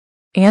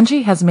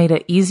Angie has made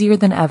it easier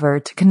than ever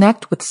to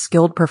connect with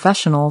skilled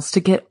professionals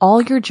to get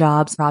all your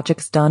jobs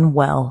projects done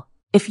well.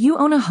 If you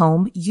own a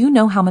home, you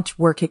know how much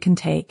work it can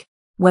take,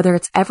 whether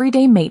it's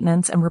everyday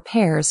maintenance and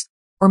repairs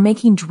or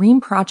making dream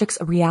projects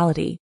a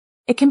reality.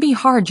 It can be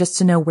hard just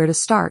to know where to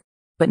start,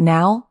 but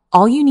now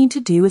all you need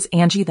to do is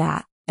Angie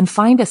that and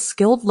find a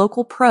skilled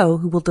local pro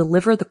who will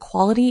deliver the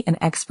quality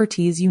and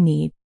expertise you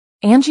need.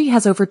 Angie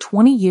has over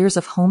 20 years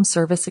of home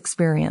service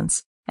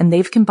experience, and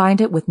they've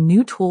combined it with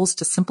new tools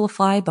to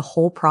simplify the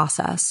whole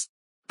process.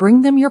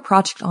 Bring them your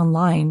project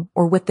online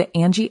or with the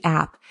Angie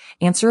app,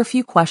 answer a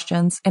few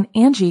questions, and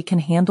Angie can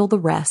handle the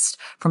rest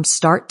from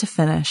start to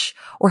finish,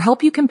 or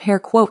help you compare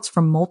quotes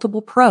from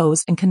multiple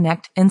pros and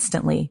connect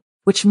instantly,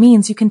 which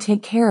means you can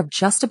take care of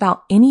just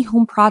about any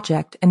home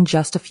project in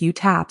just a few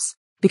taps.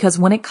 Because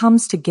when it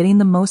comes to getting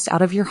the most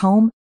out of your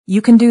home,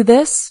 you can do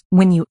this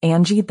when you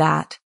Angie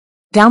that.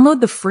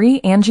 Download the free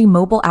Angie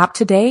mobile app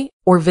today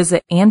or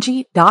visit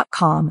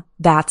Angie.com.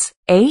 That's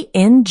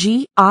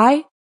ANGI.com.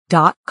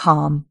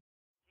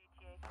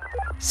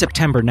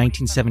 September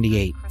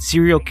 1978.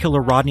 Serial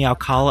killer Rodney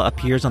Alcala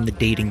appears on The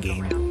Dating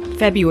Game.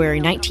 February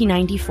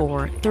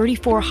 1994.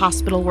 34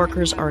 hospital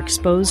workers are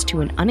exposed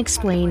to an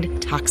unexplained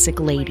toxic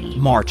lady.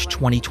 March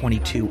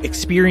 2022.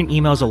 Experian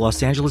emails a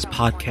Los Angeles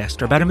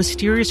podcaster about a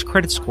mysterious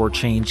credit score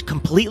change,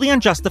 completely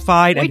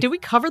unjustified. Wait, did we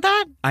cover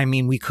that? I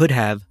mean, we could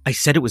have. I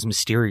said it was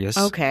mysterious.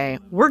 Okay,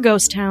 we're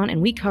Ghost Town,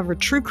 and we cover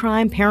true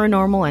crime,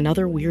 paranormal, and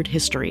other weird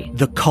history.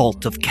 The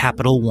Cult of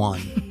Capital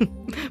One.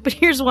 But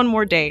here's one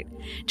more date.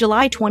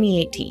 July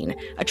 2018.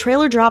 A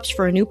trailer drops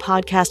for a new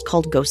podcast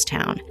called Ghost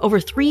Town.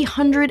 Over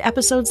 300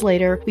 episodes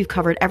later, we've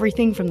covered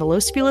everything from the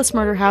Los Feliz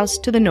murder house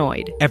to the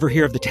Noid. Ever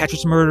hear of the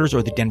Tetris murders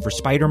or the Denver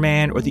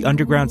Spider-Man or the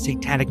underground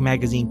satanic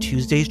magazine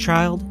Tuesday's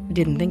Child?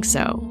 Didn't think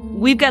so.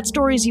 We've got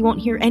stories you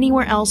won't hear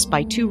anywhere else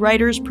by two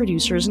writers,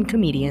 producers, and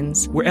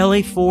comedians. We're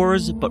LA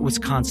 4s, but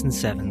Wisconsin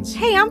 7s.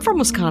 Hey, I'm from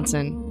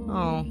Wisconsin.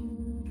 Oh.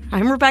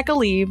 I'm Rebecca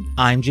Lieb.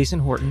 I'm Jason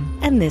Horton.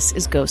 And this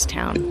is Ghost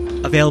Town.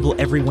 Available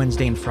every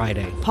Wednesday and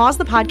Friday. Pause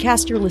the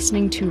podcast you're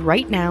listening to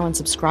right now and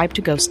subscribe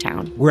to Ghost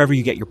Town. Wherever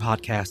you get your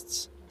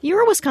podcasts.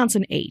 You're a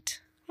Wisconsin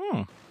 8.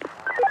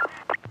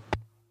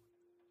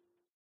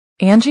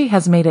 Angie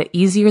has made it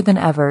easier than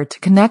ever to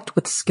connect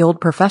with skilled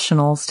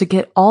professionals to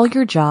get all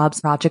your jobs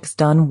projects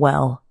done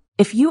well.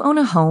 If you own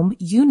a home,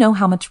 you know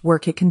how much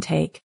work it can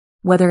take,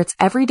 whether it's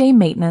everyday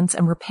maintenance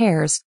and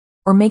repairs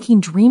or making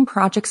dream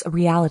projects a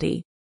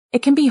reality.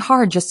 It can be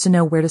hard just to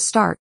know where to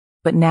start,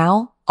 but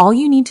now all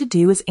you need to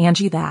do is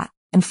Angie that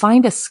and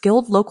find a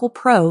skilled local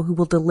pro who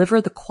will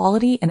deliver the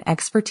quality and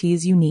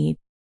expertise you need.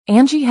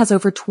 Angie has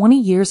over 20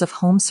 years of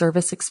home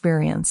service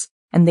experience,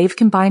 and they've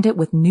combined it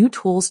with new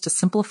tools to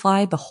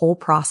simplify the whole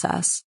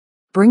process.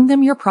 Bring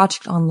them your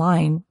project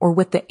online or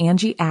with the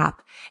Angie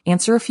app,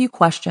 answer a few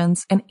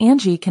questions, and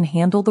Angie can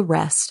handle the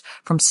rest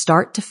from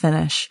start to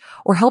finish,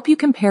 or help you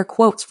compare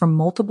quotes from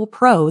multiple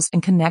pros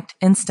and connect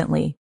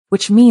instantly,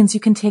 which means you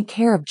can take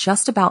care of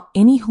just about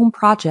any home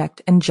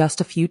project in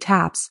just a few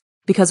taps.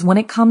 Because when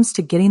it comes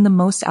to getting the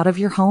most out of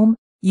your home,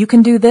 you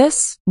can do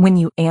this when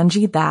you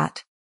Angie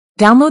that.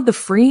 Download the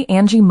free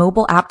Angie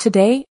mobile app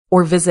today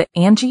or visit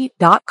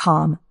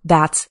Angie.com.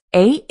 That's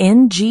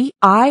ANGI.com.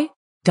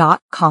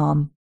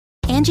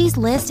 Angie's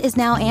List is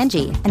now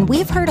Angie, and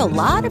we've heard a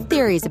lot of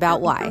theories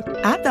about why.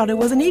 I thought it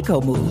was an eco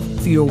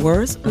move. Fewer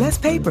words, less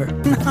paper.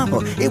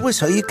 No, it was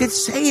so you could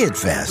say it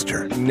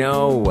faster.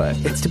 No,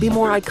 it's to be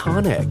more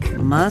iconic.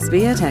 Must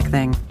be a tech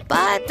thing.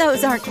 But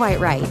those aren't quite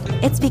right.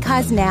 It's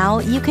because now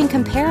you can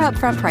compare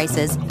upfront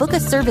prices, book a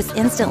service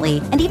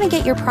instantly, and even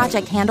get your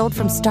project handled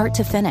from start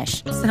to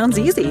finish. Sounds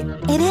easy.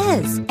 It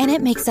is, and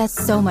it makes us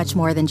so much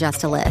more than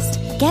just a list.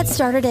 Get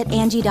started at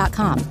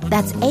Angie.com.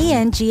 That's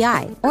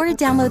ANGI, or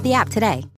download the app today.